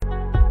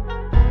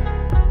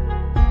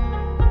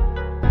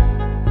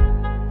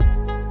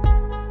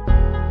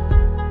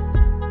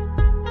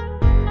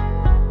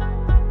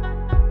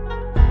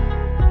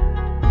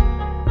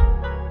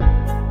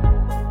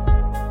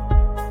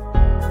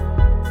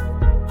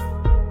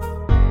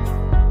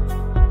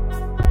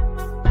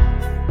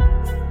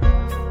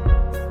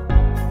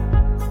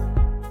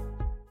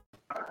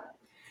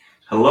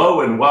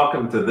Hello and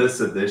welcome to this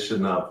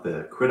edition of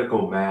the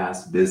Critical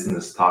Mass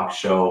Business Talk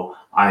Show.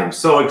 I am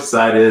so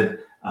excited.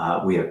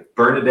 We have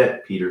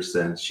Bernadette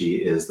Peterson. She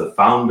is the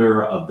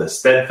founder of the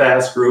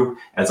Steadfast Group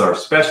as our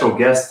special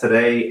guest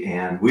today.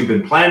 And we've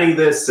been planning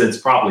this since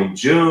probably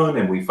June,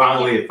 and we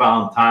finally have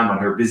found time on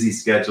her busy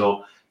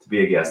schedule to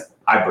be a guest.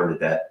 Hi,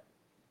 Bernadette.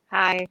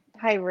 Hi,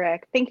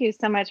 Rick. Thank you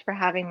so much for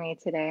having me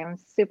today. I'm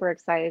super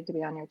excited to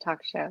be on your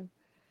talk show.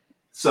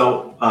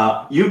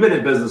 So you've been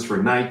in business for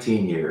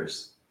 19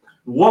 years.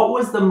 What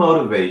was the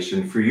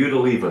motivation for you to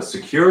leave a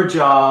secure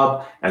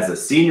job as a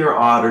senior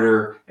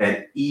auditor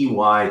at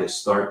EY to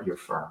start your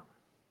firm?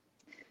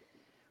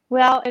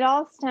 Well, it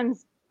all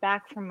stems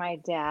back from my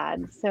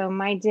dad. So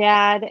my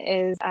dad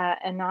is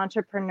an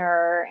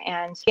entrepreneur,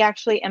 and he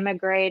actually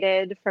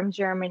immigrated from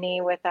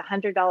Germany with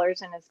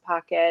 $100 in his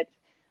pocket,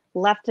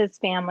 left his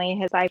family,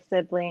 his 5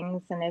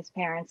 siblings and his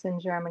parents in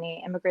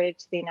Germany, immigrated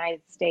to the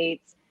United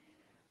States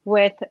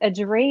with a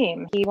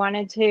dream. He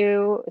wanted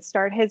to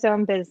start his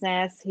own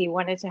business. He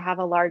wanted to have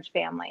a large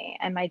family,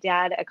 and my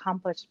dad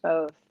accomplished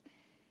both.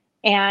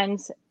 And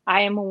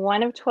I am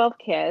one of 12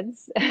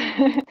 kids.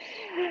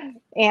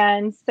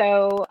 And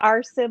so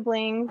our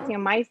siblings,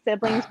 my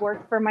siblings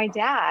worked for my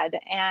dad,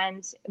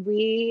 and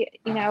we,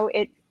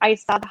 I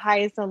saw the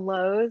highs and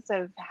lows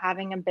of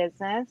having a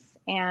business,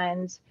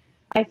 and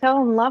I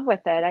fell in love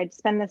with it. I'd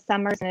spend the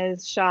summers in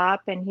his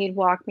shop, and he'd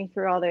walk me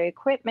through all the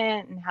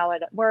equipment and how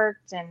it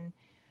worked.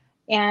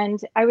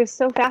 And I was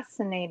so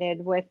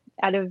fascinated with,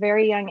 at a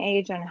very young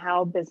age, on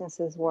how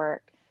businesses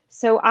work.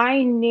 So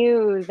I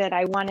knew that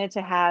I wanted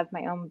to have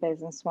my own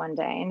business one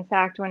day. In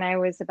fact, when I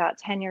was about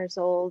 10 years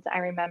old, I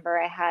remember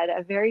I had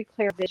a very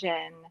clear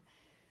vision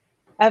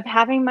of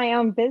having my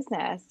own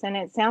business. And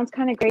it sounds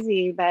kind of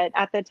crazy, but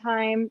at the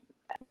time,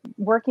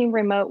 working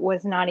remote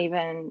was not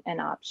even an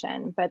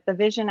option. But the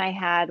vision I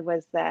had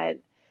was that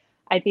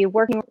I'd be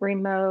working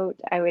remote,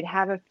 I would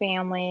have a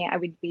family, I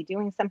would be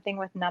doing something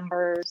with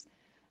numbers.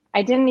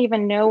 I didn't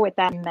even know what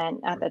that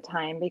meant at the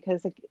time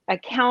because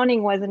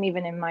accounting wasn't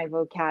even in my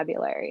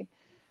vocabulary.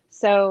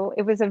 So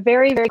it was a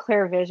very, very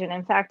clear vision.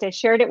 In fact, I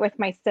shared it with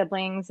my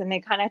siblings, and they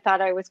kind of thought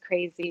I was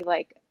crazy.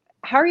 Like,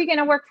 how are you going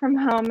to work from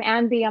home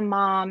and be a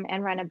mom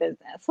and run a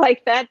business?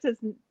 Like, that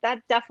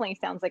definitely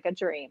sounds like a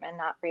dream and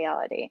not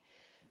reality.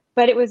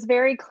 But it was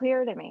very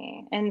clear to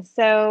me. And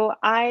so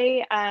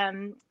I,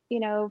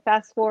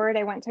 fast forward,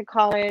 I went to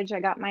college. I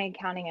got my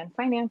accounting and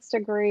finance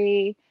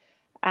degree.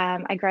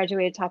 I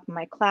graduated top of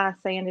my class.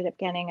 I ended up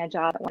getting a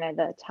job at one of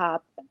the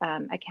top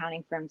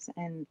accounting firms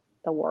in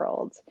the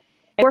world.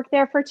 I worked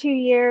there for 2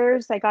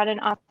 years. I got an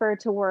offer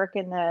to work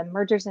in the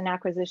mergers and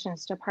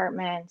acquisitions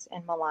department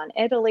in Milan,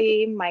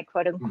 Italy, my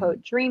quote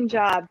unquote dream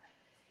job.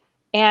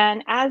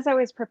 And as I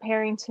was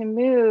preparing to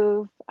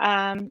move,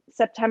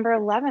 September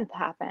 11th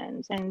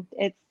happened. And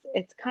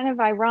it's kind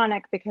of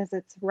ironic because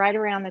it's right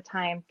around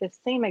the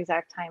same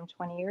exact time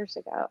 20 years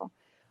ago,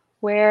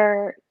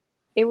 where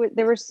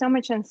there was so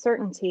much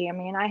uncertainty. I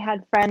mean, I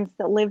had friends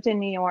that lived in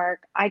New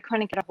York. I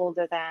couldn't get a hold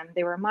of them.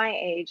 They were my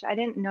age. I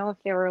didn't know if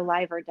they were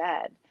alive or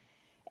dead.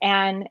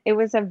 And it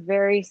was a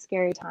very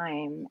scary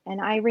time. And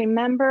I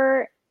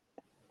remember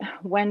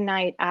one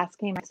night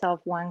asking myself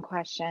one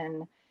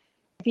question: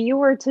 if you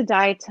were to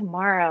die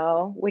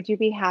tomorrow, would you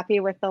be happy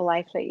with the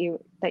life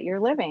that you're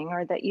living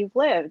or that you've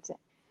lived?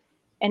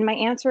 And my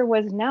answer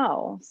was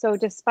no. So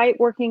despite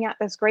working at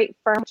this great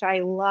firm, which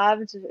I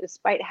loved,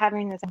 despite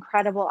having this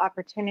incredible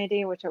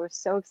opportunity, which I was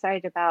so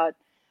excited about,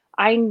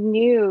 I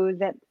knew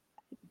that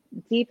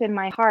deep in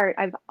my heart,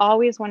 I've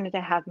always wanted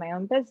to have my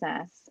own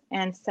business.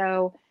 And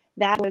so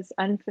that was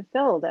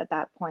unfulfilled at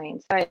that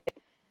point. But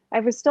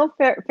I was still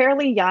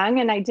fairly young,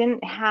 and I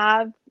didn't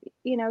have,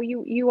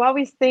 you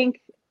always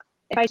think,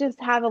 if I just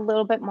have a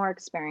little bit more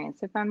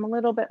experience, if I'm a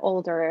little bit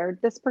older, or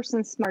this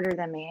person's smarter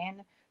than me,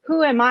 and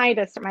who am I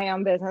to start my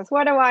own business?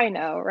 What do I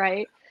know,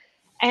 right?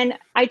 And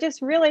I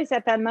just realized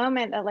at that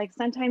moment that, like,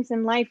 sometimes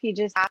in life you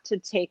just have to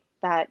take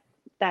that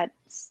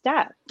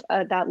step,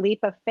 that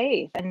leap of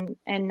faith,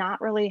 and not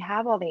really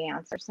have all the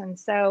answers. And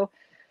so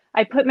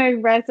I put my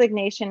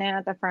resignation in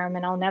at the firm,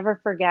 and I'll never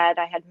forget,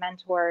 I had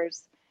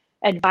mentors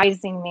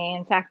advising me.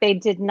 In fact, they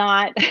did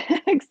not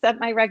accept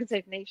my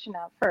resignation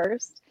at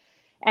first.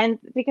 And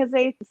because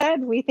they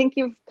said, we think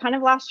you've kind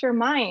of lost your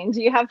mind.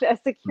 You have a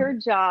secure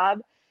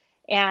job.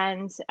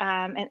 And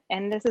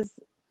this is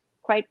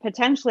quite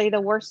potentially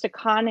the worst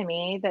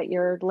economy that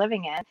you're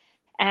living in.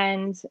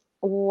 And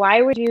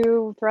why would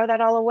you throw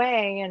that all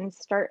away and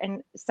start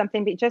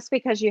something just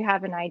because you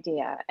have an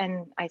idea?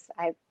 And I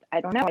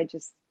don't know.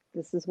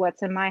 This is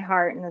what's in my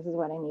heart, and this is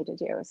what I need to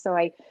do. So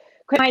I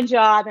quit my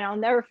job, and I'll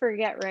never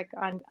forget, Rick,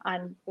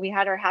 we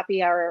had our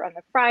happy hour on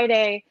the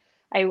Friday.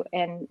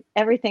 And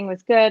everything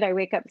was good. I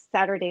wake up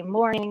Saturday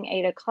morning,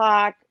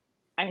 8:00.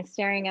 I'm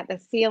staring at the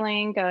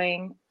ceiling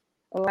going,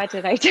 what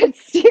did I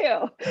just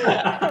do?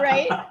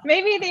 Right?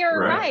 Maybe they were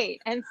right.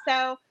 And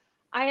so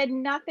I had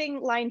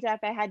nothing lined up.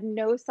 I had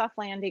no soft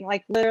landing.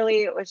 Like,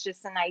 literally, it was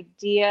just an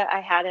idea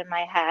I had in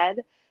my head.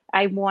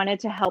 I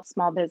wanted to help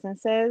small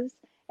businesses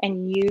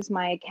and use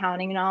my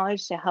accounting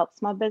knowledge to help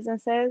small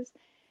businesses.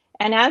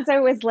 And as I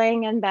was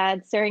laying in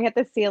bed, staring at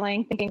the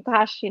ceiling, thinking,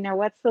 gosh,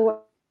 what's the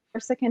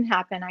worst that can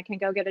happen? I can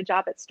go get a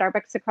job at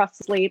Starbucks across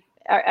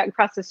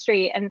the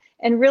street.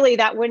 And really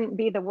that wouldn't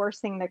be the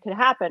worst thing that could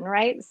happen,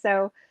 right?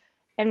 So,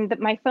 and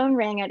my phone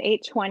rang at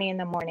 8:20 in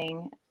the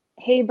morning.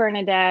 Hey,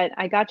 Bernadette,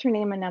 I got your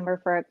name and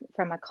number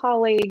from a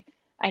colleague.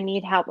 I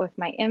need help with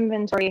my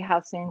inventory.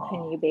 How soon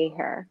can you be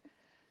here?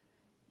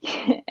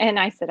 And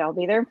I said, I'll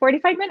be there in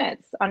 45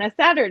 minutes on a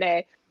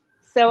Saturday.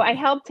 So I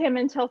helped him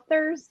until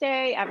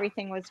Thursday.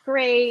 Everything was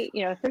great.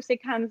 Thursday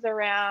comes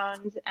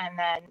around and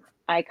then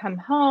I come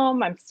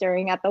home. I'm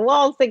staring at the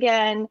walls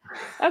again.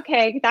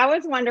 Okay, that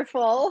was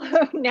wonderful.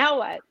 Now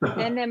what?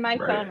 And then my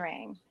phone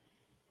rang.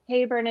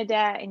 Hey,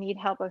 Bernadette, I need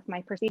help with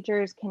my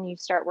procedures. Can you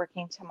start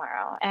working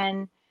tomorrow?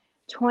 And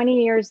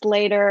 20 years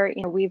later,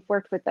 we've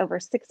worked with over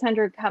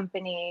 600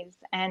 companies,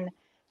 and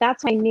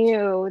that's when I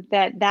knew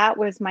that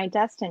was my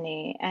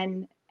destiny.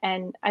 And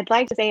I'd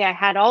like to say I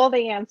had all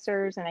the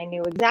answers and I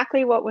knew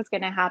exactly what was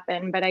going to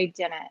happen, but I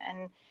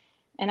didn't.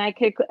 And I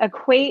could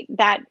equate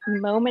that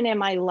moment in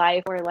my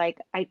life where like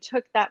I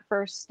took that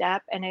first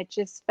step and it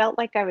just felt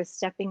like I was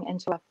stepping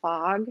into a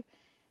fog.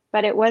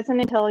 But it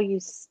wasn't until you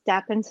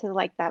step into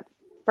like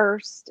you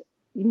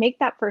make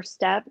that first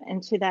step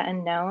into that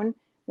unknown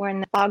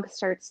when the fog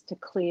starts to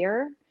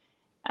clear.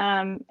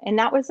 And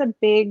that was a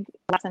big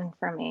lesson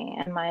for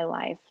me in my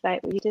life,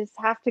 that you just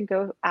have to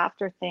go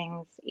after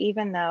things,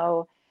 even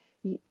though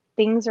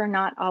things are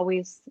not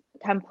always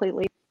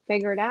completely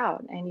figured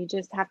out, and you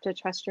just have to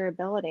trust your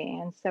ability.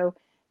 And so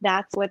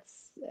that's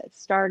what's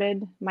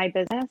started my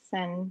business.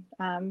 And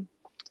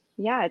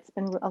yeah, it's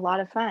been a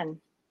lot of fun.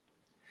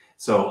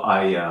 So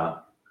I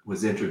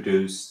was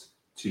introduced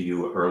to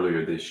you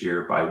earlier this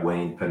year by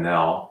Wayne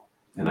Pinnell,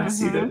 and I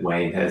see that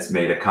Wayne has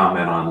made a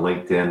comment on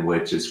LinkedIn,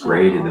 which is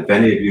great. And if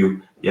any of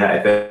you,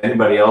 if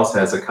anybody else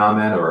has a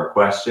comment or a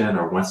question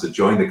or wants to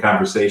join the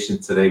conversation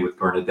today with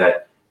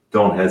Bernadette,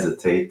 don't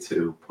hesitate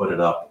to put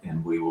it up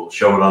and we will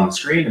show it on the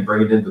screen and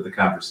bring it into the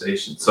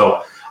conversation.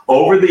 So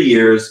over the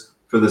years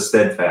for the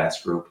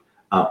Steadfast Group,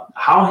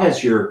 how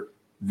has your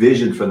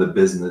vision for the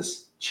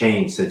business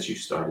changed since you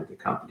started the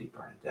company,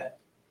 Bernadette?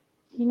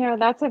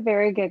 That's a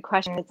very good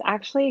question. It's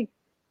actually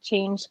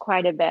changed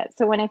quite a bit.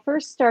 So when I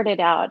first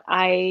started out,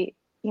 I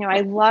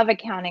love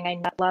accounting.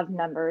 I love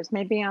numbers.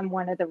 Maybe I'm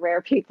one of the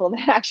rare people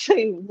that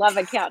actually love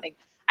accounting.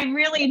 I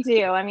really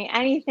do. I mean,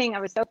 anything, I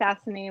was so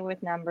fascinated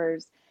with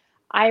numbers.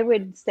 I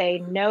would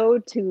say no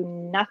to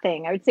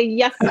nothing. I would say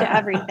yes to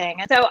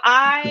everything. And so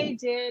I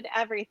did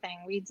everything.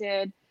 We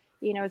did,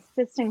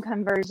 assistant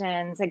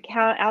conversions,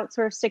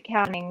 outsourced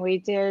accounting. We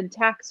did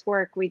tax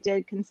work. We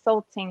did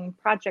consulting,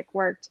 project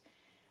work,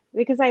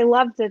 because I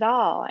loved it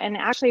all. And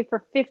actually for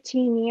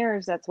 15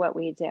 years, that's what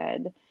we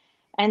did.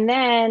 And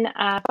then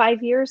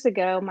 5 years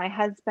ago, my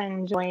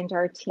husband joined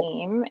our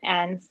team.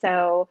 And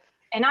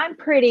I'm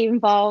pretty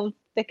involved,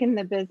 thick in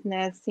the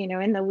business,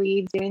 in the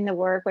weeds, doing the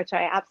work, which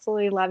I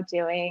absolutely love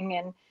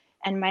doing.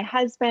 And my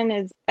husband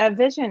is a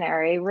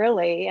visionary,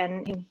 really.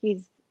 And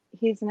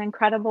he's an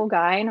incredible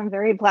guy, and I'm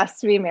very blessed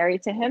to be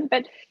married to him.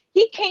 But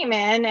he came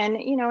in and,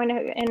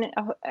 in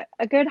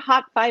a good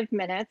hot 5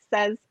 minutes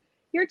says,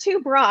 "You're too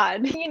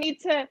broad. You need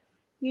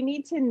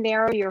to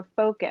narrow your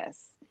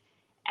focus."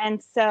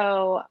 And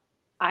so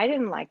I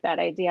didn't like that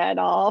idea at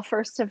all.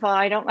 First of all,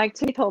 I don't like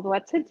to be told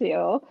what to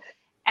do,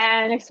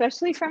 and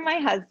especially from my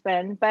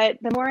husband. But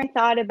the more I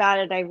thought about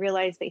it, I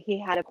realized that he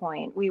had a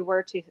point. We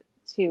were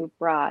too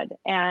broad.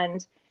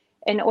 And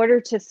in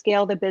order to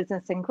scale the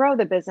business and grow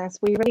the business,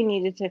 we really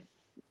needed to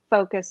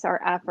focus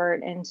our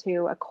effort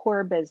into a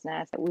core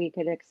business that we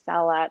could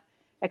excel at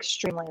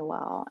extremely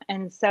well.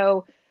 And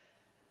so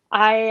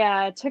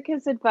I took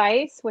his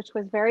advice, which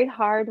was very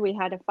hard. We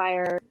had to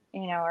fire,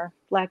 or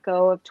let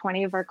go of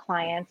 20 of our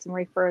clients and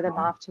refer them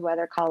off to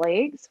other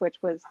colleagues, which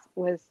was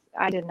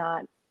I did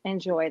not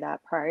enjoy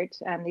that part.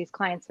 These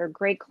clients are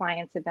great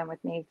clients, have been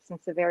with me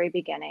since the very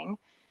beginning.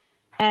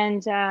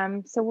 And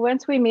so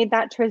once we made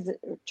that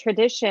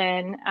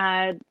tradition,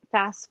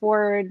 fast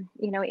forward,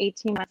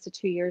 18 months to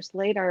 2 years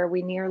later,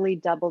 we nearly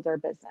doubled our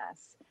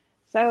business.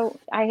 So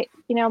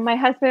my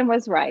husband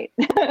was right.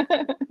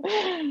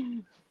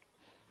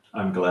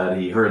 I'm glad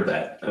he heard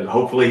that. And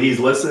hopefully he's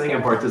listening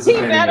and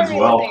participating as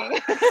well.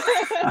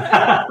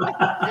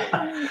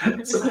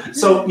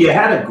 So you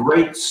had a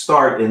great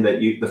start in that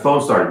the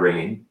phone started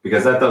ringing,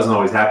 because that doesn't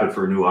always happen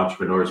for new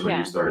entrepreneurs when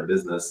you start a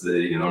business.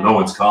 No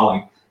one's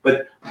calling.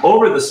 But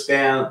over the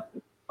span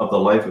of the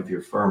life of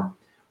your firm,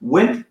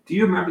 when do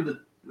you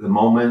remember the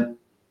moment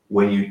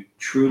when you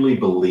truly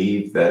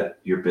believed that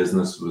your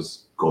business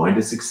was going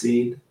to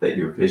succeed, that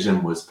your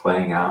vision was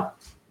playing out?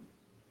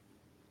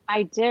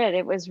 I did.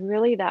 It was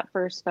really that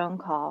first phone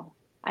call.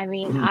 I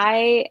mean,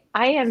 I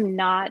am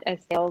not a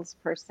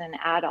salesperson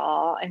at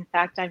all. In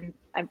fact,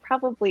 I'm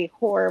probably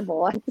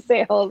horrible at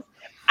sales.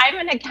 I'm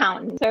an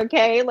accountant,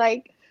 okay?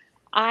 Like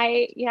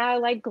I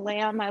like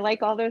glam. I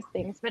like all those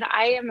things, but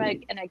I am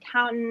an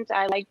accountant.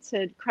 I like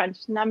to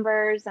crunch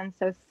numbers, and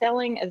so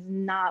selling is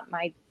not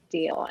my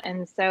deal.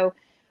 And so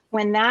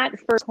when that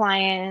first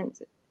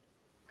client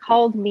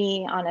called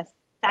me on a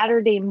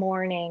Saturday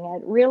morning, I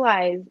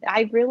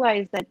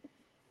realized that,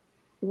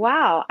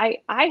 wow,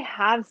 I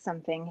have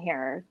something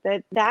here.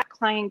 That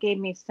client gave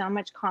me so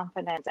much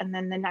confidence, and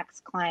then the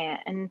next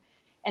client, and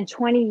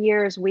 20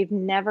 years we've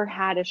never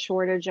had a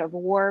shortage of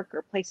work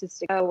or places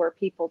to go or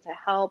people to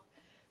help.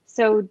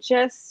 So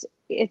just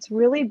it's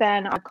really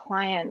been our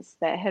clients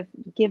that have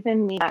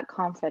given me that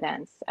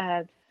confidence.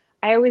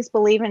 I always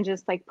believe in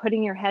just like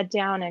putting your head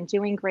down and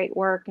doing great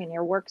work, and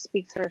your work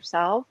speaks for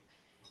itself.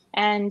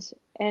 And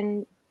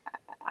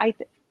I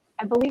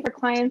I believe our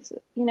clients,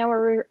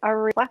 are a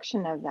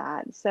reflection of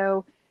that.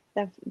 So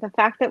the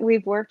fact that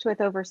we've worked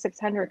with over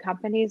 600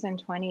 companies in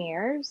 20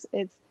 years,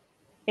 it's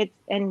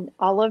and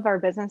all of our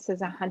business is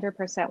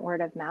 100%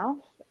 word of mouth.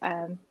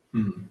 Um,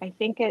 Mhm. I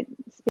think it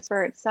speaks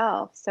for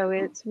itself. So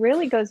it's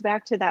really goes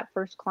back to that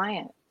first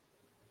client.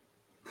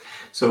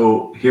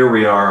 So here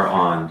we are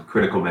on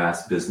Critical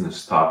Mass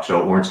Business Talk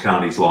Show, Orange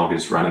County's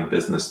longest running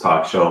business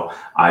talk show.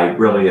 I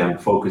really am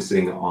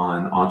focusing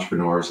on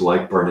entrepreneurs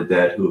like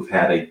Bernadette who've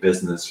had a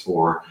business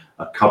for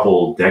a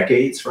couple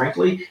decades,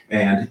 frankly,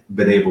 and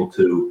been able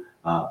to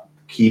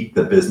keep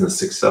the business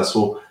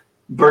successful.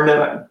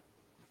 Bernadette,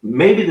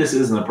 maybe this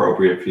isn't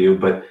appropriate for you,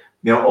 but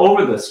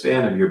over the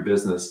span of your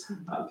business,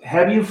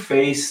 have you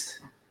faced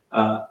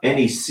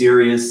any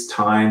serious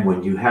time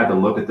when you had to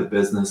look at the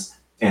business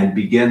and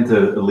begin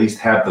to at least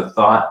have the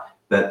thought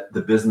that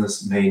the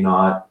business may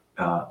not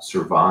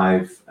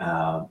survive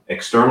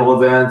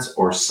external events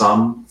or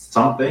something?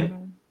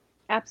 Mhm.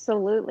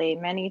 Absolutely,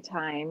 many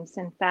times.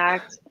 In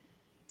fact,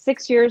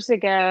 6 years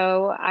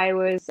ago, I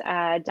was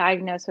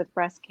diagnosed with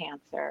breast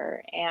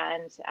cancer,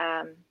 and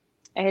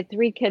I had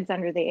three kids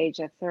under the age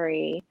of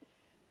three.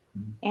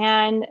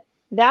 And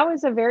that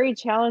was a very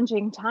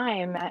challenging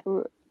time.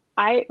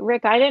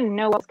 Rick, I didn't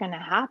know what was going to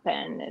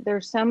happen.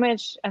 There's so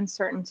much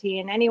uncertainty,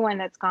 and anyone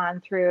that's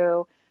gone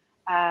through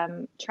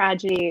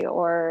tragedy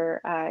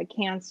or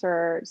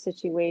cancer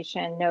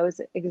situation knows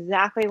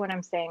exactly what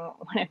I'm saying.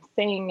 What I'm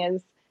saying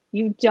is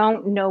you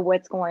don't know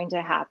what's going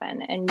to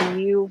happen, and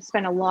you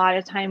spend a lot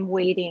of time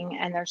waiting,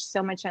 and there's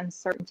so much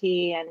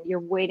uncertainty, and you're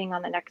waiting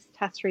on the next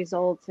test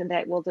results, and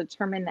that will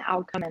determine the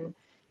outcome. And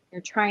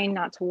you're trying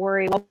not to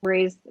worry while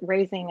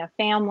raising a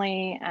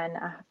family, and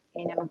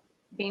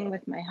being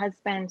with my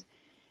husband.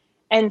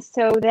 And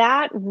so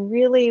that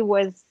really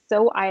was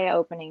so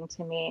eye-opening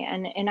to me.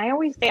 And I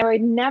always say I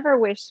would never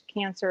wish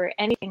cancer or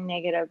anything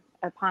negative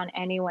upon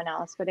anyone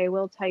else, but I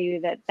will tell you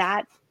that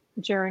that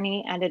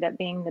journey ended up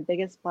being the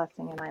biggest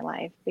blessing in my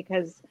life,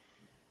 because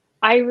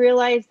I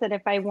realized that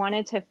if I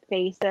wanted to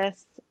face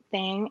this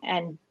thing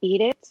and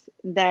beat it,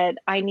 that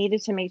I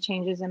needed to make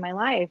changes in my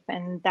life.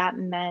 And that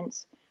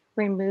meant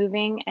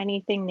removing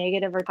anything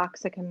negative or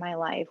toxic in my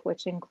life,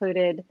 which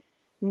included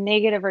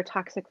negative or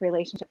toxic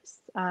relationships,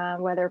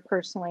 whether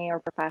personally or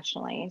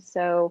professionally.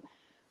 So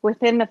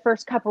within the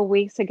first couple of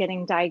weeks of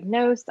getting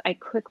diagnosed, I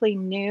quickly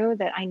knew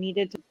that I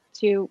needed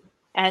to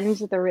end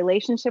the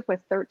relationship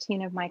with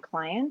 13 of my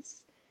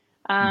clients,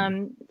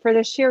 for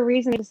the sheer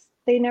reason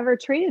they never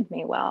treated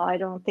me well. I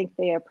don't think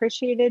they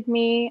appreciated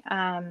me.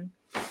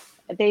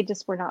 They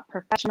just were not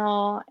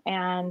professional.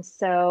 And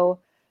so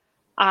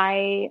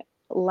I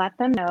let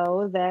them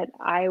know that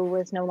I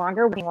was no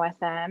longer working with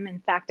them.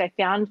 In fact, I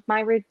found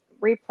my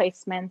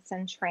replacements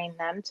and trained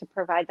them to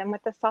provide them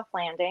with a soft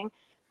landing.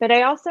 But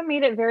I also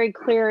made it very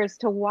clear as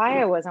to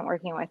why I wasn't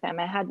working with them.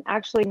 It had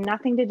actually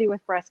nothing to do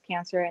with breast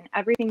cancer and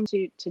everything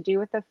to do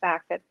with the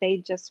fact that they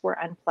just were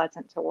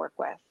unpleasant to work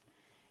with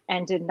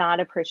and did not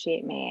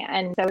appreciate me.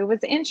 And so it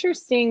was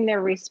interesting,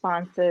 their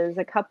responses.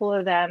 A couple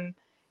of them,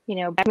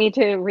 begged me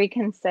to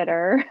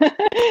reconsider.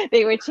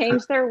 They would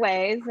change their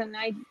ways,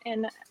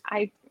 and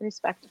I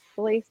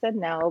respectfully said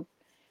no.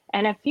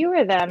 And a few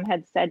of them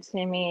had said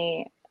to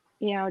me,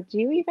 do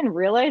you even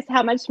realize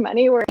how much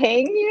money we're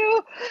paying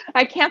you?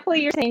 I can't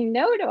believe you're saying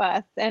no to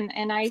us. And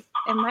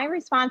my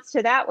response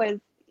to that was,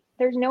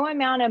 there's no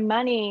amount of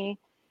money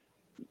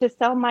to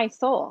sell my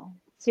soul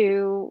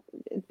to.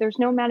 There's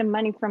no amount of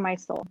money for my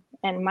soul,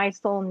 and my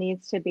soul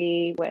needs to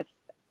be with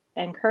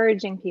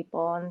encouraging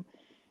people. And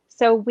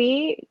so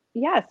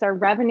yes, our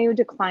revenue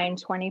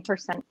declined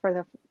 20%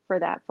 for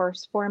that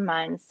first 4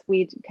 months.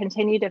 We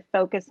continue to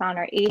focus on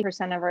our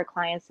 80% of our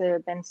clients that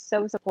have been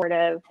so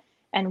supportive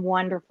and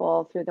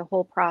wonderful through the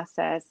whole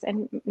process.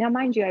 And now,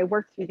 mind you, I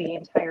worked through the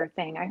entire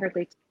thing. I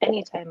hardly took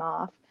any time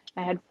off.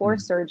 I had four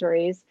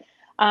surgeries,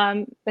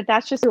 but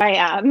that's just who I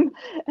am.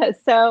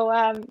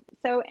 So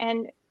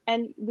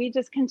we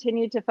just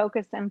continue to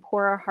focus and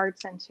pour our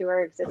hearts into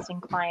our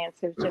existing clients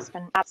who've just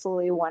been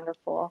absolutely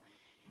wonderful.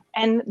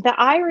 And the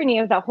irony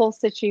of the whole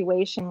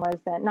situation was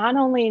that not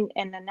only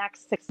in the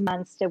next 6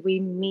 months did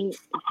we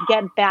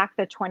get back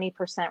the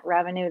 20%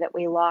 revenue that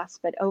we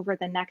lost, but over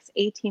the next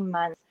 18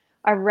 months,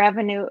 our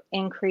revenue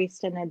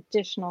increased an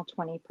additional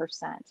 20%.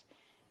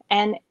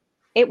 And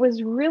it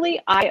was really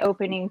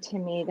eye-opening to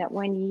me that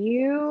when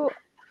you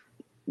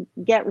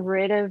get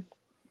rid of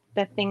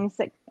the things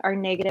that are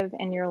negative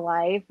in your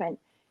life, and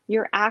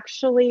you're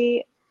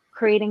actually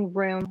creating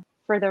room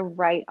for the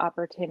right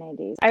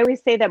opportunities. I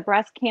always say that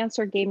breast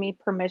cancer gave me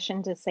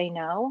permission to say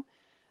no.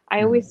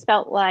 I always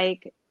felt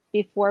like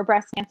before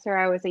breast cancer,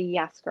 I was a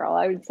yes girl.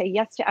 I would say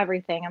yes to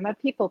everything. I'm a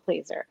people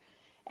pleaser.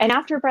 And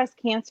after breast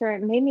cancer,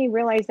 it made me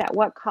realize at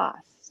what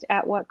cost,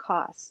 at what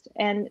cost.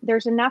 And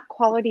there's enough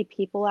quality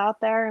people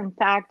out there. In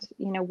fact,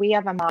 we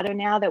have a motto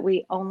now that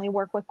we only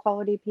work with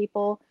quality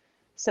people.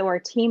 So our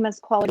team is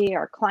quality,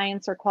 our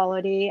clients are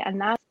quality, and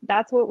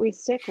that's what we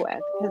stick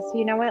with, because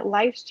you know what,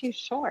 life's too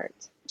short.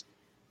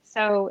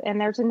 So, and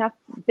there's enough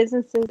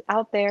businesses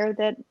out there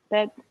that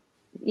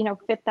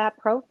fit that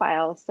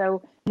profile.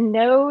 So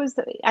knows,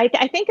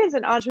 I think as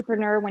an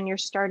entrepreneur, when you're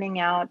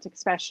starting out,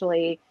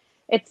 especially,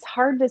 it's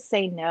hard to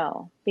say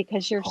no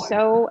because you're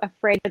so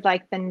afraid of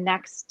like the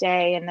next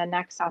day and the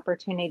next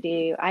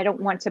opportunity. I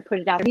don't want to put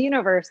it out in the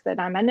universe that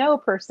I'm a no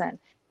person.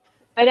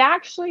 But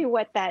actually,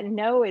 what that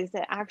no is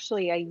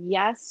actually a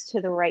yes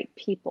to the right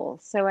people.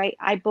 So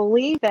I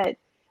believe that,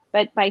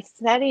 but by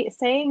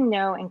saying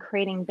no and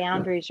creating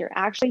boundaries, you're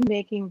actually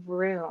making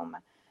room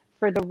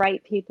for the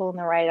right people and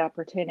the right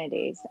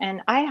opportunities.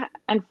 And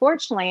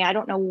unfortunately, I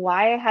don't know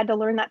why I had to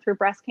learn that through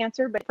breast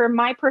cancer, but for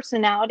my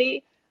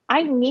personality,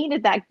 I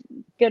needed that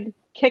good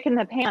kick in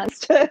the pants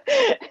to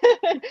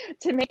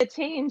to make a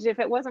change. If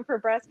it wasn't for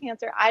breast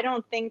cancer, I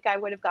don't think I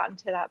would have gotten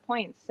to that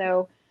point.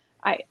 So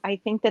I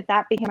think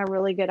that became a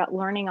really good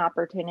learning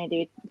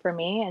opportunity for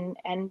me,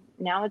 and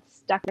now it's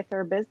stuck with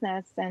our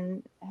business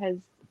and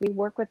we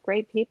work with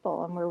great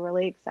people, and we're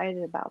really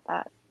excited about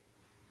that.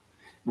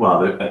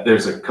 Well,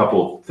 there's a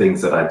couple things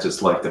that I'd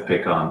just like to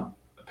pick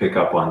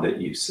up on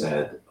that you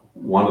said.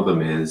 One of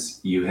them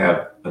is you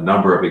have a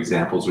number of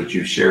examples which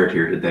you've shared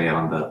here today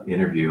on the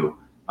interview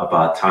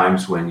about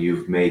times when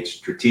you've made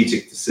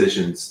strategic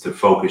decisions to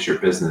focus your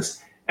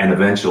business, and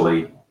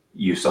eventually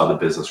you saw the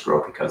business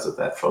grow because of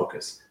that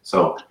focus.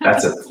 So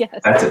that's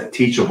Yes. that's a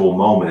teachable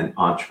moment,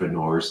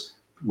 entrepreneurs,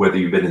 whether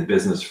you've been in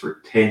business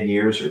for 10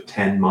 years or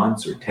 10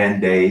 months or 10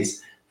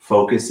 days,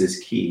 focus is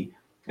key.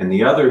 And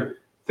the other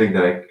thing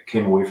that I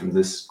came away from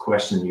this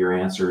question, your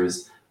answer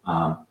is,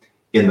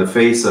 in the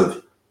face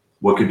of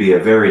what could be a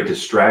very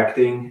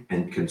distracting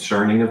and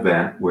concerning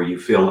event where you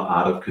feel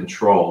out of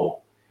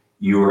control,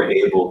 you are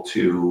able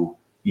to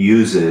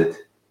use it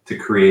to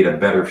create a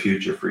better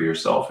future for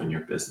yourself and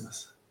your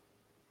business.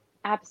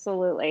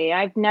 Absolutely.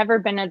 I've never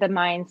been in the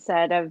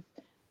mindset of,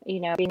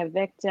 being a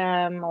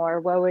victim or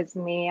woe is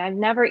me. I've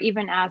never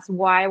even asked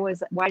why is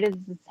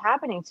this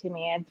happening to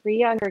me?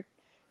 I had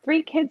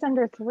three kids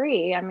under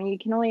 3. I mean, you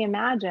can only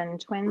imagine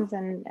twins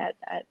and at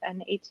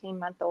an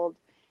 18-month-old.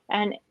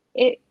 And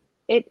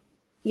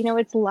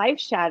it's life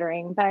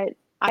shattering, but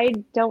I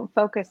don't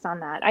focus on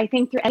that. I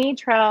think through any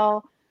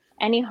trial,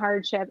 any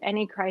hardship,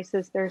 any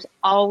crisis, there's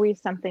always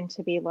something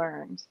to be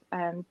learned.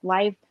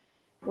 Life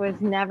was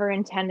never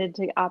intended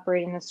to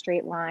operate in a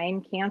straight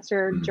line.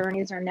 Cancer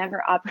journeys are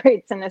never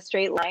operates in a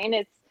straight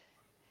line.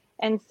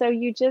 And so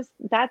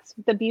that's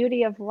the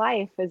beauty of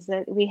life, is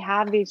that we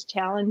have these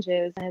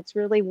challenges, and it's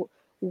really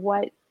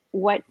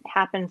what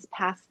happens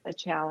past the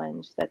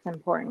challenge that's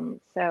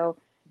important. So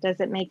does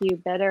it make you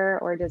bitter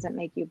or does it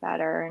make you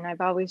better? And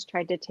I've always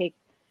tried to take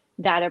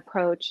that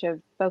approach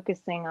of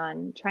focusing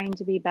on trying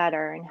to be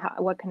better and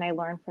what can I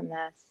learn from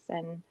this?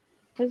 And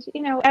because,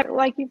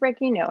 like you, Rick,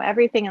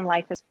 everything in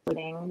life is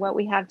fleeting. What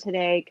we have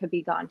today could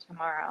be gone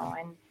tomorrow,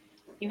 and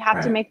you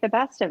have to Right. make the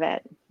best of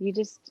it. You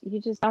just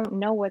don't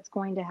know what's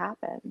going to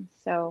happen.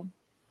 So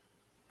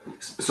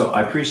So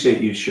I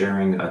appreciate you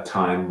sharing a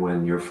time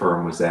when your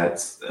firm was at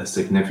a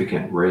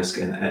significant risk,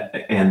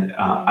 and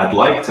I'd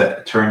like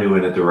to turn you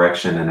in a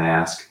direction and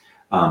ask,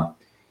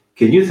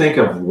 can you think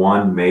of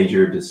one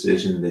major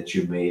decision that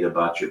you made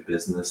about your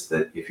business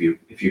that if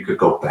you could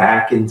go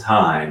back in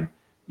time,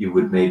 you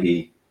would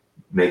maybe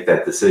make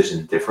that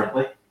decision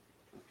differently?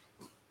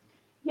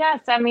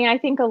 yes, I mean, I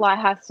think a lot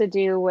has to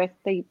do with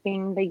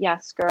being the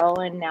yes girl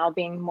and now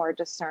being more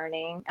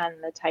discerning and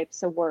the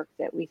types of work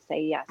that we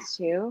say yes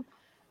to.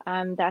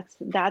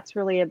 That's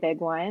really a big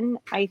one.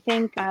 I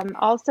think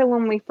also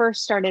when we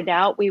first started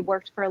out, we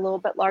worked for a little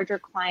bit larger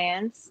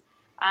clients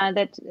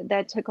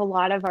that took a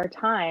lot of our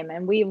time,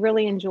 and we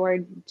really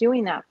enjoyed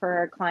doing that for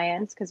our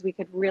clients because we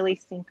could really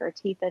sink our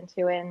teeth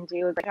into it and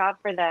do a great job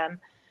for them.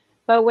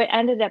 But what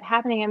ended up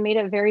happening, it made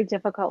it very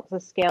difficult to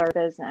scale our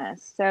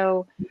business.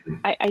 So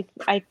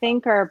I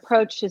think our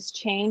approach has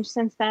changed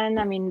since then.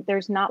 I mean,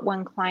 there's not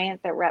one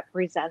client that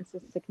represents a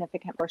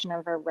significant portion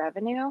of our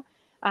revenue.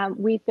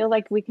 We feel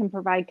like we can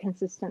provide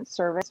consistent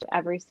service to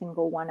every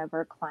single one of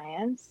our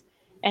clients.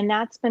 And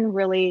that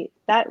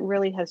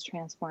really has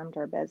transformed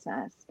our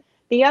business.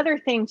 The other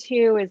thing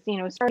too is,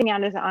 starting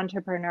out as an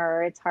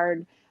entrepreneur, it's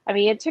hard. I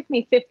mean, it took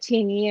me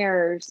 15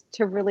 years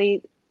to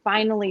really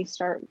finally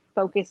start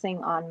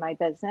focusing on my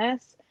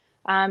business,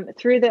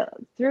 through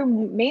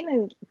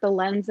mainly the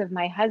lens of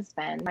my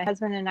husband. My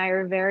husband and I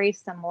are very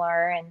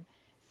similar and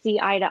see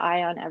eye to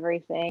eye on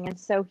everything. And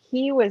so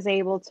he was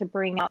able to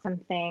bring out some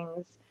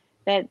things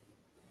that,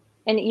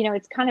 and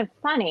it's kind of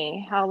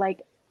funny how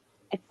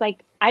it's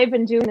like I've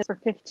been doing this for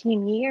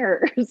 15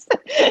 years.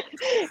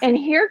 And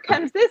here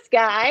comes this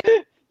guy,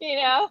 you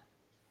know,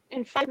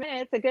 in 5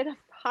 minutes, a good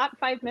hot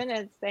 5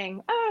 minutes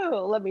saying,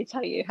 oh, let me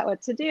tell you how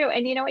what to do.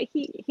 And you know what,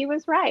 he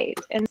was right.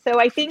 And so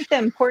I think the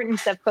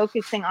importance of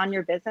focusing on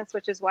your business,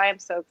 which is why I'm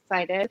so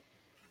excited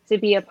to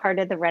be a part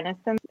of the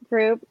Renaissance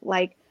group,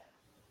 like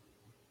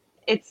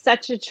it's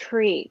such a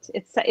treat.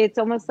 It's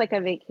almost like a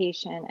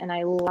vacation, and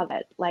I love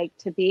it. Like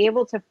to be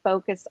able to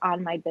focus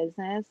on my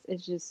business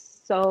is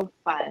just so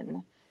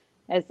fun.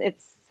 As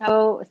it's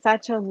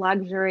such a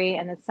luxury,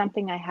 and it's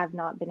something I have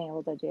not been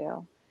able to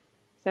do.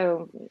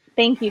 So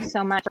thank you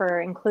so much for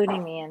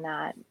including me in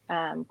that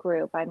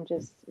group. I'm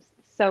just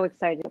so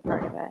excited to be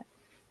part of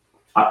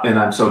it. And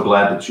I'm so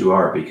glad that you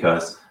are,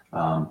 because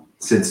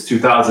since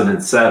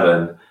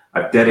 2007,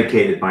 I've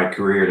dedicated my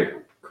career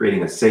to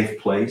creating a safe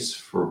place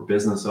for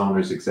business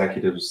owners,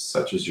 executives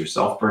such as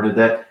yourself,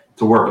 Bernadette,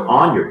 to work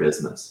on your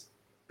business,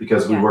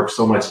 because we work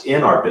so much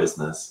in our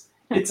business.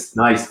 It's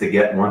nice to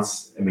get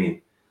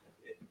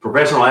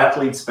professional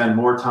athletes spend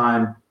more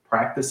time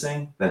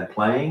practicing than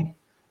playing,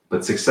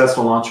 but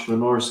successful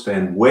entrepreneurs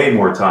spend way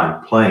more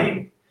time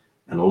playing,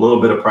 and a little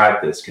bit of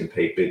practice can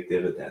pay big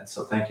dividends.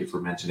 So thank you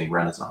for mentioning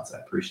Renaissance. I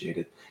appreciate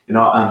it.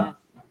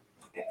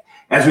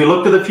 As we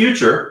look to the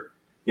future,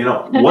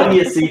 what do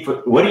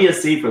you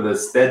see for the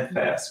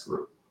Steadfast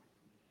Group?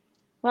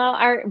 Well,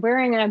 we're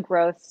in a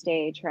growth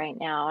stage right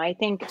now. I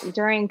think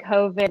during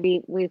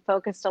COVID, we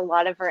focused a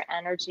lot of our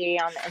energy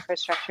on the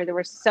infrastructure. There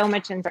was so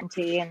much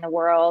uncertainty in the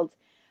world.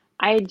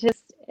 I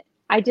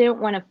didn't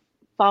want to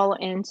fall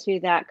into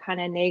that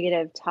kind of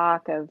negative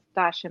talk of,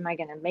 gosh, am I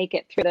going to make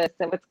it through this?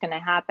 And what's going to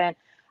happen?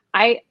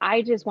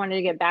 I just wanted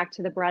to get back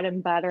to the bread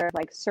and butter,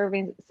 like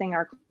servicing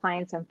our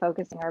clients and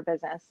focusing our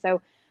business.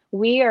 So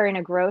we are in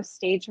a growth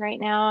stage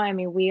right now. I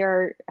mean, we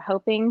are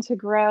hoping to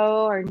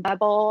grow or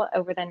double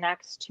over the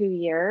next 2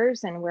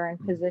 years, and we're in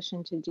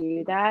position to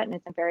do that. And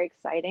it's very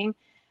exciting.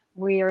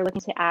 We are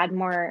looking to add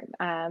more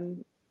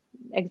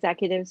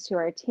executives to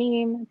our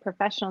team,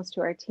 professionals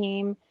to our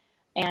team,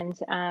 and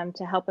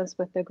to help us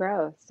with the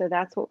growth. So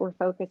that's what we're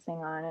focusing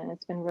on, and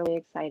it's been really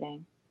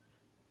exciting.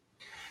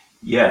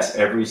 Yes,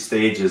 every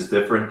stage is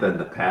different than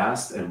the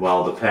past, and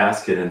while the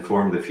past can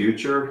inform the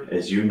future,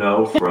 as you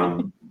know,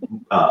 from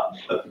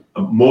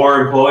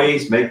more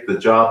employees make the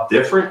job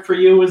different for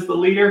you as the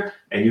leader,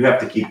 and you have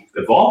to keep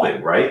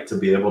evolving, right, to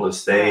be able to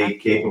stay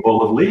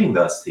capable of leading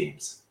those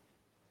teams.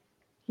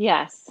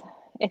 Yes.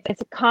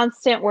 It's a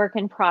constant work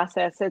in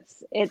process.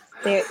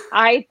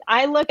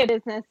 I look at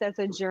business as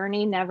a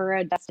journey, never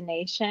a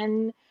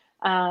destination.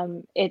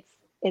 It's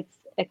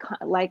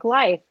like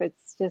life.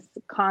 It's just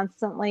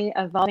constantly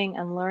evolving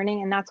and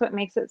learning, and that's what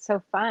makes it so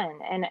fun.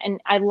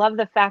 And I love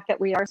the fact that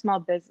we are a small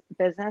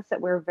business, that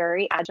we're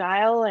very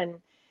agile,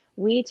 and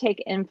we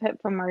take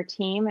input from our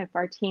team. If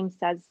our team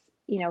says,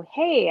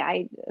 hey,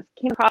 I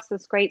came across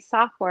this great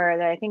software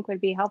that I think would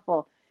be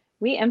helpful,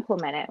 we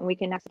implement it and we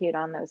can execute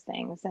on those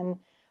things. And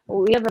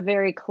we have a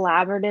very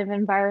collaborative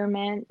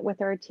environment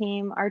with our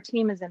team. Our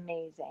team is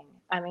amazing.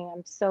 I mean,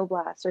 I'm so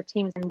blessed. Our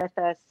team's been with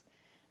us.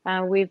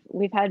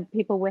 We've had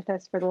people with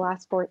us for the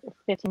last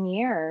 15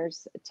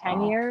 years,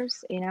 10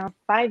 years,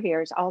 5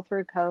 years, all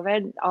through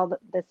COVID, all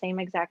the same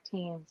exact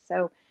team.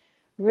 So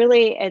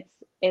really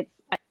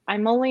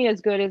I'm only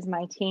as good as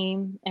my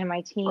team, and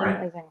my team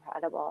is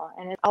incredible.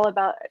 And it's all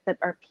about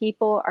our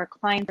people, our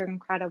clients are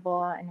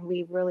incredible, and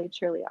we really,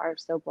 truly are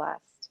so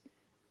blessed.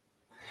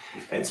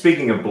 And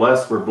speaking of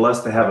blessed, we're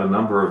blessed to have a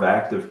number of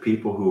active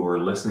people who are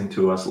listening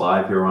to us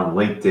live here on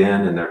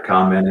LinkedIn, and they're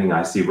commenting.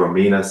 I see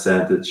Romina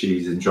said that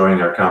she's enjoying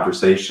our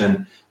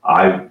conversation.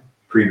 I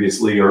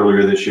previously,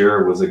 earlier this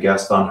year, was a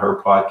guest on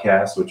her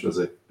podcast, which was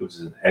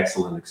an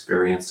excellent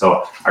experience.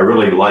 So I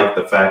really like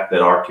the fact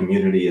that our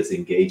community is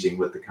engaging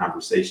with the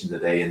conversation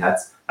today, and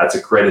that's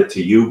a credit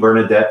to you,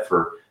 Bernadette,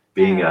 for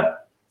being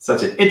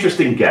such an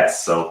interesting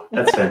guest. So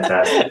that's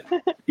fantastic.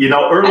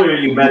 Earlier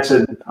you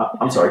mentioned,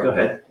 I'm sorry, go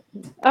ahead.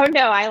 Oh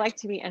no, I like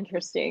to be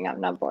interesting. I'm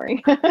not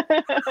boring.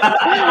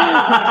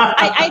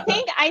 I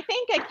think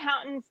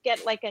accountants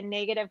get like a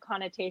negative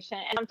connotation,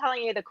 and I'm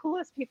telling you, the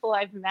coolest people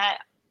I've met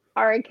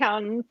are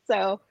accountants.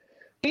 So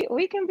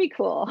we can be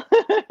cool.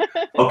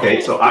 Okay,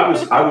 so I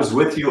was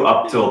with you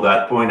up till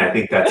that point. I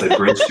think that's a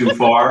bridge too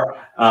far.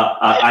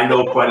 I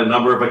know quite a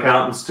number of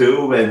accountants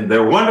too, and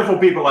they're wonderful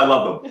people. I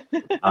love them,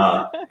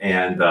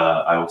 and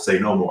I will say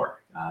no more.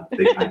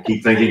 I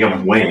keep thinking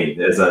of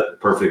Wayne as a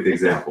perfect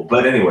example.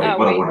 But anyway,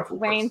 what a wonderful person.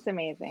 Wayne's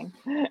amazing.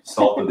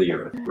 Salt of the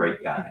earth,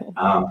 great guy.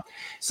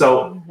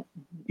 So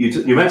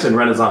you mentioned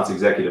Renaissance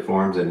Executive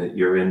Forums, and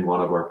you're in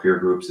one of our peer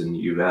groups, and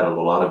you've added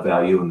a lot of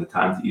value in the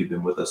time that you've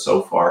been with us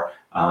so far.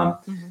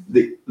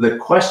 The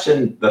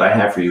question that I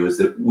have for you is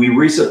that we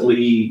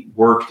recently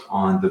worked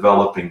on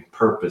developing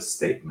purpose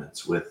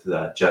statements with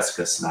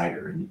Jessica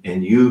Snyder,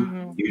 and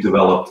you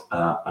developed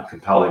a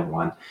compelling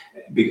one.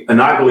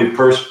 And I believe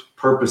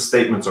purpose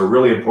statements are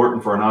really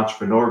important for an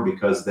entrepreneur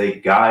because they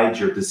guide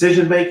your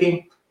decision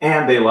making,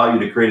 and they allow you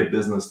to create a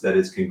business that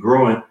is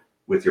congruent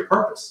with your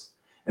purpose.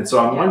 And so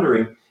I'm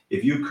wondering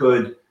if you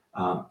could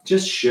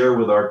just share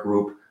with our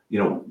group,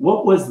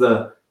 what was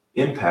the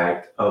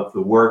impact of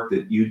the work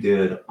that you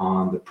did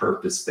on the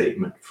purpose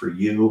statement for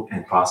you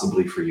and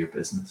possibly for your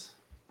business?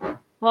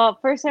 Well,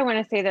 first I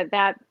want to say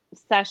that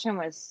session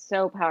was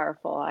so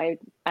powerful. I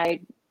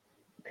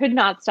could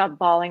not stop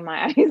bawling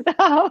my eyes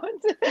out.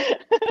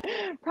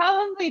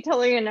 Probably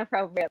totally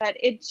inappropriate, but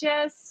it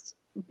just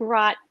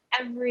brought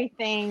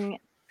everything,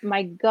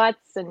 my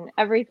guts and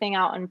everything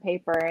out on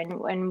paper.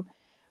 And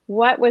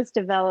what was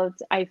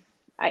developed,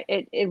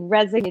 it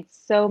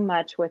resonates so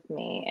much with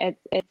me.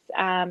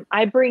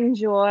 I bring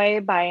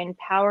joy by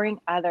empowering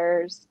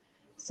others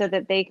so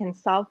that they can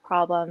solve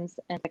problems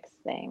and fix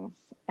things.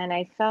 And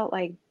I felt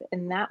like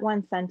in that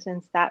one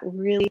sentence, that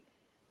really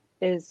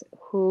is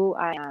who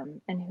I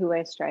am and who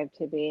I strive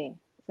to be.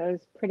 So it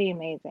was pretty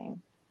amazing.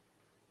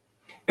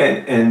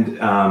 And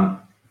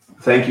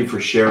thank you for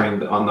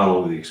sharing on not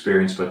only the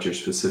experience but your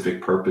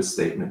specific purpose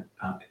statement.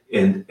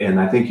 And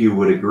I think you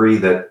would agree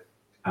that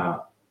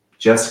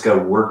Jessica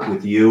worked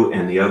with you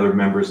and the other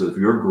members of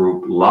your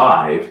group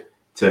live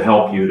to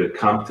help you to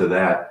come to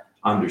that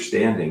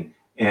understanding.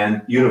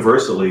 And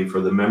universally for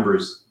the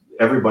members,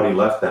 everybody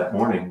left that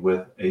morning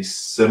with a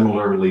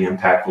similarly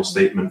impactful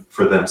statement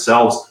for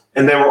themselves.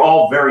 And they were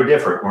all very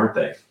different, weren't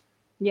they?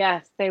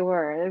 Yes, they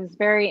were. It was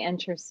very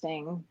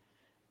interesting.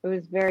 It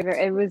was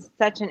it was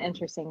such an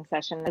interesting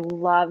session. I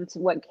loved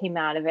what came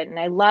out of it.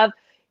 And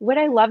what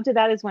I loved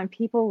about it is when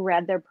people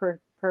read their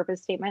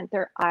purpose statement,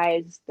 their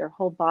eyes, their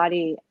whole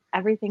body,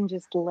 everything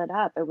just lit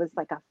up. It was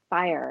like a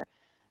fire.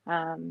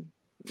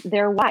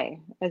 Their why,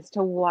 as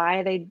to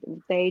why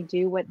they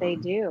do what they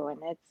do. And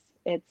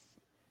it's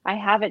I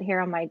have it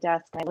here on my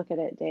desk. I look at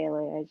it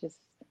daily.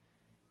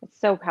 It's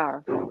so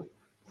powerful.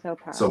 So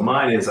powerful. So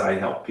mine is I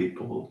help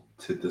people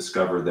to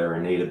discover their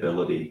innate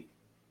ability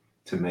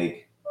to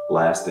make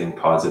lasting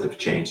positive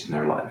change in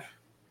their life.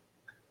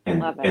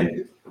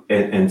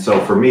 And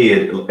so for me,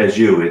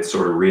 it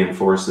sort of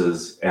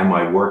reinforces, am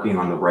I working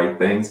on the right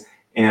things?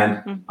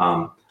 And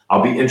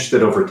I'll be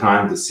interested over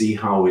time to see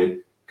how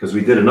because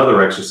we did another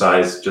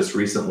exercise just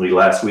recently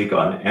last week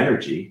on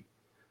energy,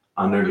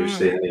 on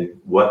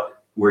understanding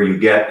where you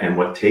get and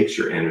what takes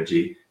your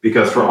energy.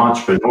 Because for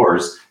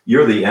entrepreneurs,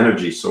 you're the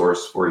energy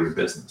source for your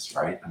business,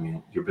 right? I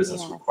mean, your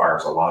business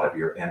requires a lot of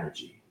your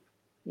energy.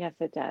 Yes,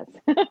 it does.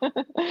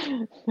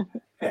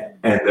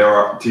 And there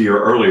are, to your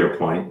earlier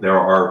point, there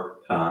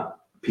are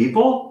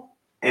people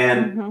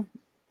and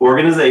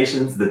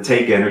organizations that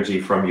take energy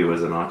from you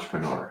as an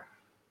entrepreneur.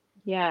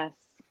 Yes,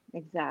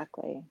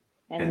 exactly.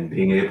 And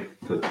being able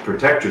to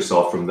protect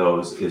yourself from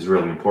those is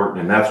really important.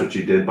 And that's what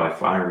you did by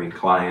firing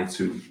clients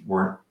who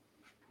were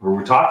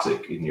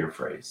toxic, in your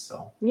phrase.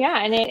 So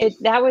yeah, and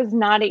that was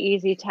not an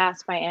easy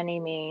task by any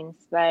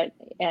means, but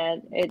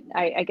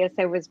I guess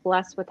I was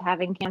blessed with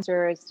having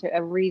cancer as to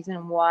a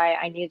reason why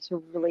I needed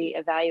to really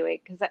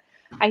evaluate, because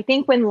I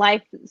think when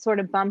life sort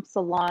of bumps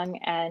along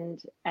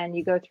and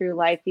you go through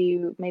life,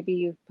 you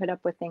put up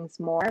with things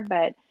more,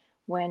 but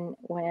when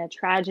a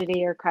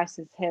tragedy or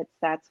crisis hits,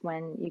 that's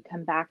when you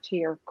come back to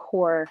your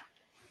core.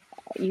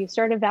 You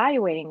start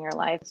evaluating your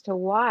life as to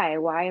why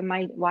am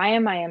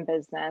I in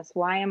business?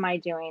 Why am I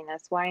doing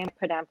this? Why am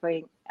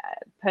I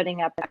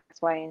putting up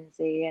X, Y, and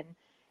Z?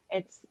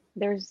 And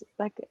there's,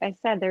 like I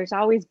said, there's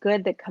always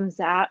good that come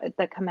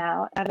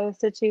out of those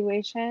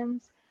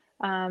situations.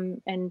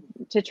 And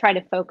to try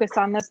to focus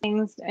on those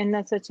things in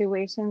those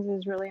situations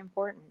is really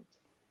important.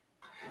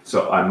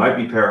 So I might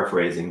be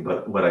paraphrasing,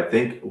 but what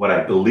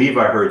I believe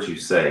I heard you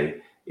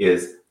say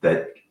is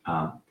that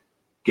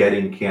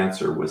getting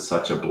cancer was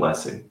such a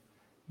blessing.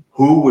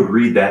 Who would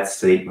read that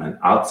statement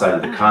outside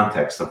of the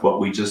context of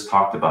what we just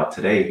talked about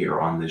today here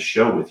on this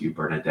show with you,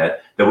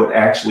 Bernadette, that would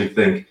actually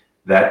think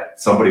that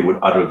somebody would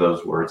utter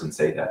those words and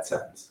say that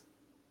sentence?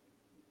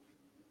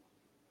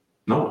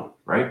 No one,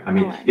 right? I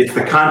mean, it's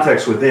the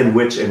context within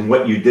which and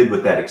what you did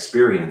with that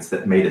experience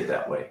that made it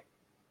that way.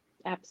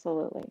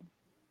 Absolutely.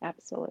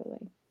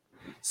 Absolutely.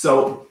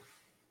 So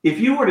if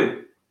you were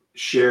to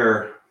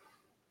share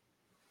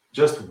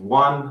just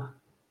one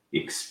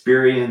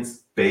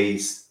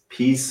experience-based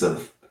piece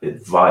of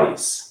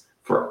advice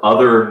for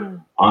other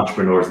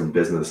entrepreneurs and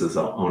businesses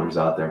owners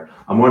out there,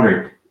 I'm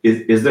wondering,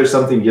 is there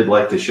something you'd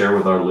like to share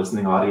with our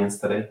listening audience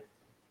today?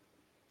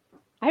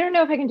 I don't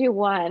know if I can do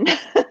one. Okay.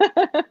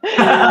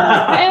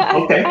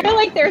 I feel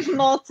like there's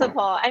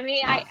multiple. I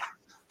mean,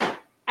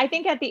 I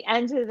think at the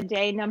end of the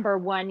day, number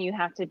one, you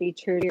have to be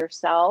true to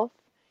yourself,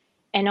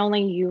 and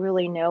only you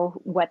really know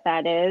what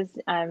that is.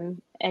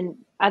 And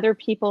other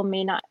people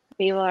may not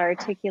be able to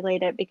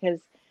articulate it, because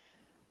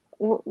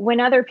when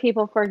other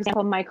people, for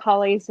example, my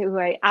colleagues who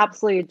I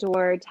absolutely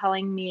adore,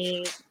 telling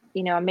me,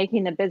 I'm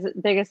making the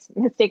biggest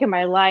mistake of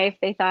my life,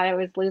 they thought I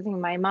was losing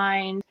my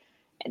mind.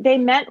 They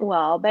meant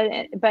well, but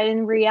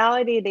in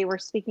reality, they were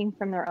speaking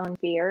from their own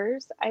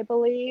fears, I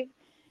believe.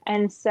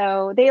 And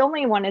so they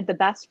only wanted the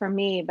best for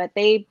me, but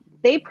they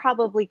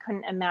probably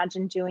couldn't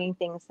imagine doing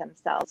things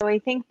themselves. So I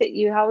think that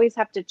you always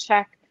have to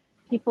check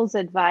people's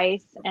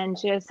advice and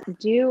just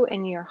do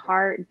in your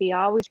heart, be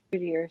always true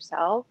to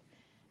yourself.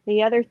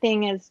 The other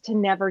thing is to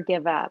never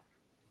give up.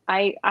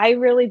 I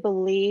really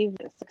believe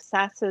that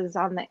success is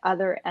on the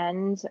other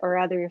end or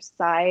other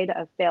side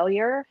of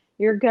failure.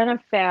 You're going to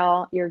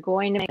fail. You're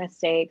going to make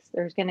mistakes.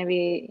 There's going to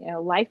be,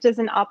 life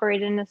doesn't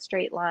operate in a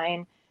straight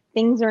line.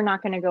 Things are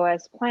not going to go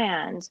as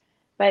planned.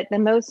 But the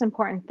most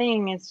important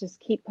thing is just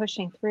keep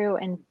pushing through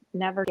and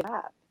never give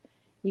up.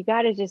 You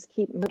got to just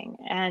keep moving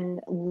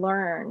and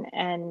learn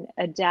and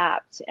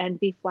adapt and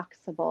be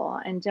flexible,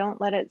 and don't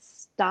let it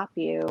stop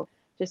you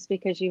just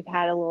because you've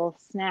had a little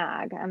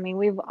snag. I mean,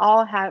 we've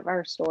all have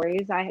our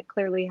stories. I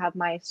clearly have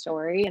my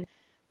story,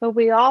 but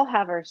we all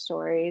have our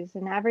stories,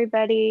 and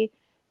everybody,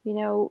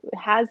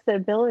 has the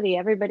ability,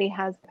 everybody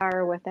has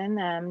power within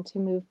them to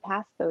move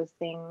past those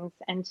things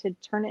and to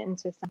turn it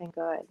into something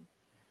good.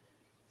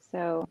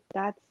 So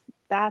that's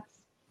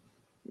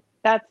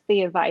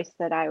the advice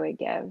that I would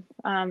give.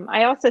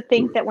 I also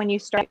think that when you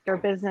start your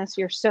business,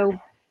 you're so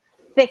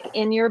thick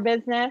in your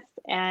business,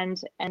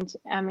 and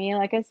I mean,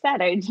 like I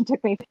said, it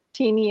took me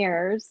 15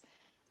 years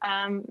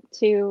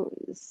to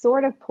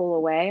sort of pull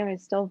away. I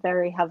was still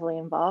very heavily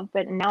involved,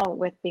 but now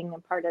with being a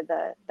part of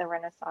the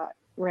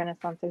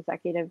Renaissance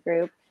Executive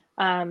Group,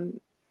 I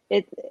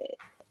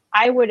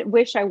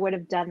wish I would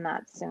have done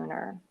that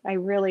sooner. I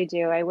really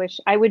do. I wish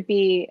I would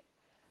be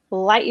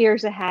light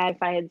years ahead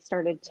if I had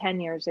started 10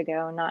 years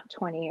ago, not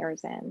 20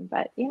 years in.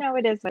 But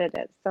it is what it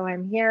is. So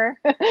I'm here.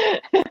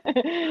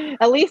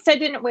 At least I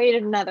didn't wait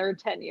another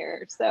 10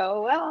 years.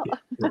 So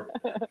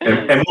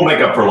and we'll make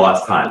up for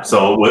lost time.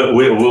 So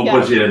we'll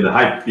put you in the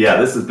hype. Yeah,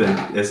 this has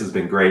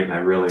been great, and I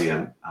really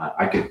am.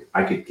 I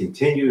could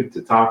continue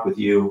to talk with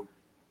you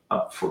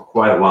for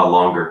quite a while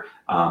longer,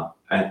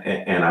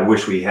 and I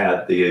wish we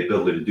had the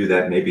ability to do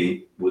that.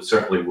 Maybe we'll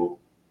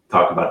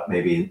talk about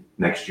maybe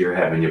next year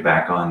having you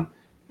back on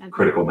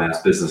Critical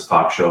Mass Business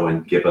Talk Show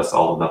and give us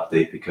all an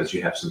update, because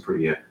you have some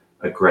pretty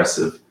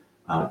aggressive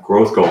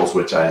growth goals,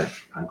 which I'm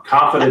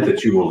confident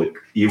that you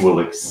will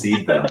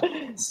exceed them.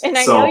 And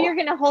I know you're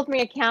going to hold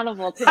me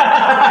accountable to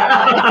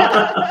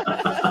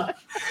that.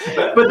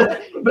 but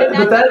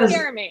that is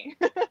scare me.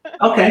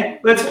 Okay.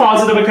 That's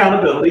positive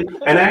accountability,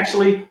 and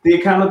actually, the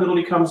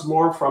accountability comes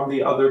more from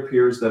the other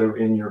peers that are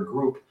in your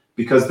group,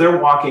 because they're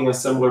walking a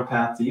similar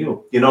path to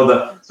you.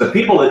 The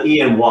people at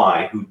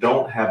E&Y who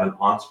don't have an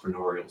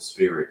entrepreneurial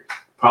spirit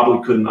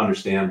probably couldn't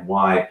understand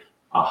why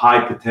a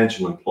high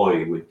potential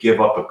employee would give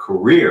up a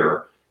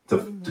career to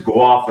go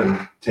off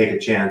and take a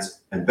chance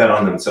and bet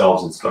on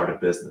themselves and start a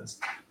business.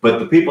 But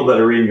the people that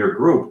are in your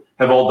group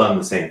have all done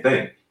the same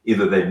thing.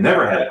 Either they've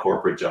never had a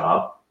corporate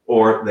job,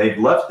 or they've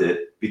left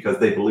it because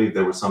they believed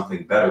there was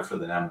something better for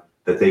them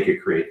that they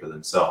could create for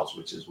themselves,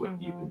 which is what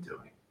you've been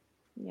doing.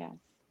 Yeah.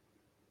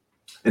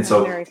 And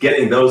so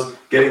getting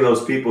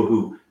those people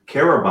who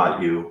care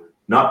about you,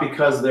 not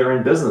because they're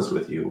in business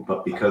with you,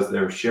 but because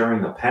they're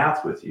sharing a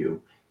path with you,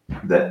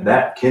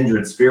 that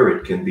kindred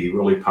spirit can be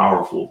really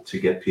powerful to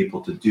get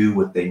people to do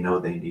what they know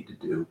they need to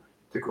do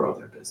to grow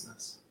their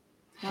business.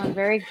 Well, I'm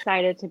very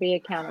excited to be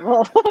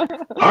accountable.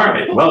 All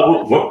right.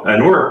 Well,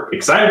 and we're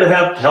excited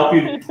to help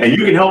you, and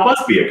you can help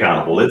us be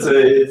accountable.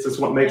 It's just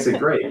what makes it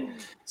great.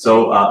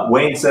 So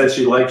Wayne said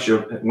he likes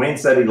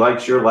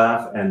your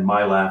laugh and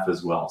my laugh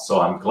as well.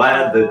 So I'm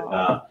glad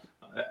that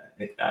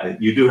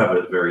you do have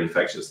a very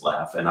infectious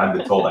laugh, and I've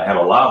been told I have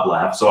a loud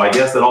laugh. So I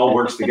guess it all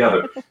works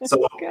together.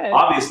 So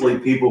obviously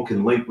people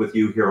can link with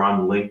you here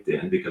on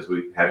LinkedIn, because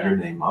we have your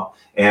name up,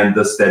 and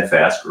the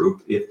Steadfast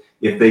Group.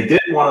 If they did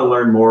want to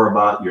learn more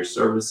about your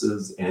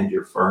services and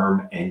your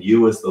firm and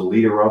you as the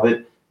leader of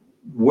it,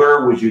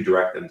 where would you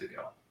direct them to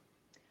go?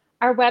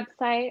 Our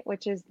website,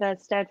 which is the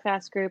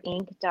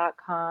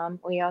steadfastgroupinc.com.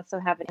 We also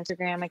have an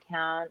Instagram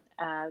account,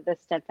 the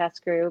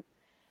Steadfast Group.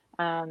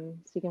 So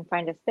you can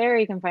find us there.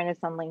 You can find us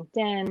on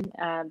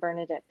LinkedIn,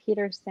 Bernadette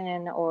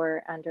Peterson,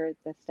 or under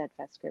the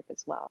Steadfast Group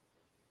as well.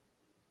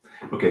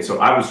 Okay, so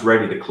I was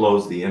ready to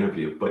close the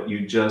interview, but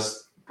you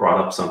just brought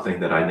up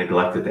something that I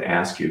neglected to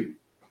ask you.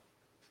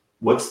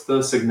 What's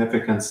the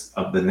significance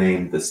of the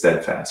name, the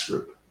Steadfast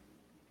Group?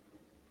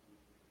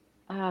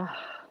 So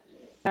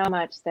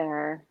much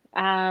there.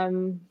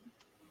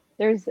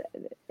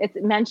 It's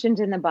mentioned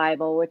in the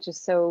Bible, which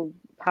is so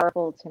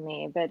powerful to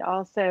me, but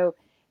also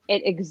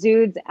it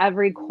exudes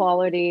every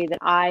quality that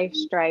I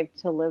strive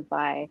to live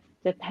by: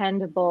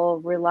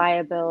 dependable,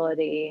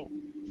 reliability,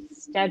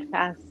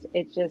 steadfast.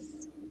 It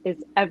just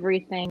is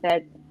everything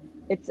that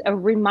it's a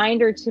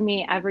reminder to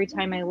me every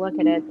time I look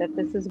at it that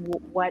this is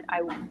what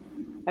I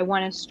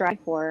want to strive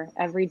for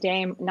every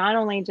day, not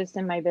only just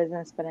in my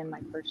business, but in my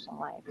personal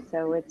life.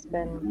 So it's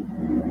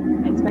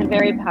been a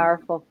very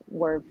powerful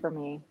word for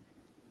me.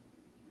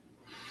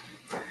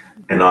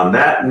 And on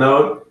that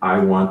note, I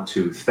want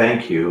to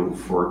thank you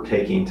for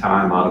taking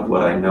time out of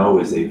what I know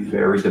is a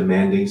very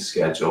demanding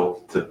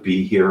schedule to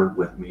be here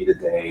with me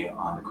today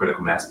on the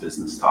Critical Mass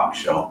Business Talk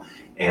Show,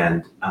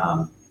 and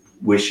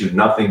wish you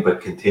nothing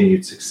but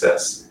continued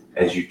success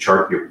as you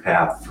chart your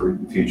path for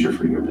the future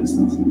for your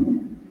business.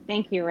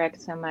 Thank you, Rick,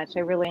 so much.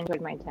 I really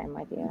enjoyed my time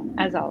with you,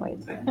 as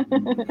always.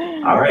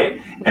 All right.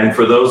 And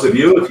for those of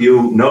you, if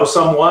you know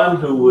someone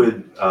who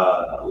would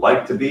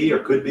like to be or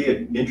could be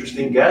an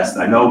interesting guest,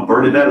 I know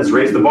Bernadette has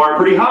raised the bar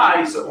pretty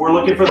high, so we're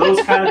looking for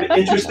those kind of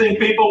interesting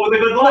people with a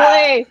good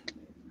laugh. Boy,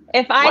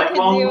 if I could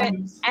do it,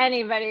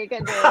 anybody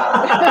could do it.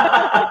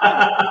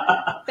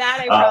 That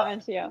I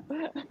promise you.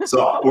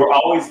 So we're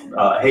always,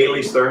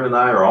 Haley Stern and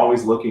I are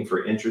always looking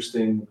for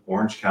interesting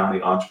Orange County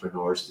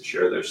entrepreneurs to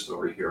share their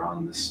story here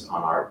on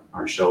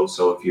our show.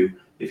 So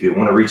if you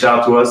want to reach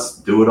out to us,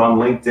 do it on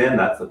LinkedIn.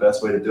 That's the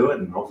best way to do it.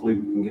 And hopefully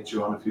we can get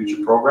you on a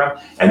future program.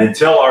 And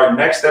until our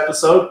next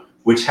episode,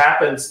 which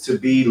happens to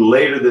be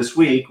later this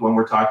week when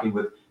we're talking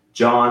with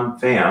John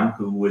Pham,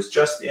 who was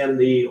just in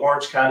the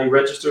Orange County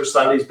Register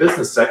Sunday's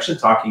business section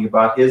talking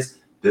about his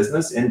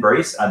business,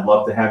 Embrace. I'd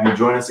love to have you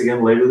join us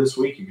again later this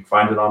week. You can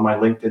find it on my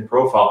LinkedIn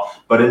profile.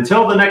 But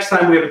until the next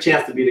time we have a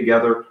chance to be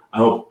together, I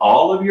hope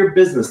all of your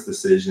business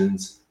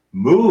decisions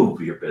move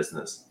your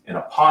business in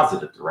a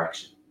positive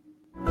direction.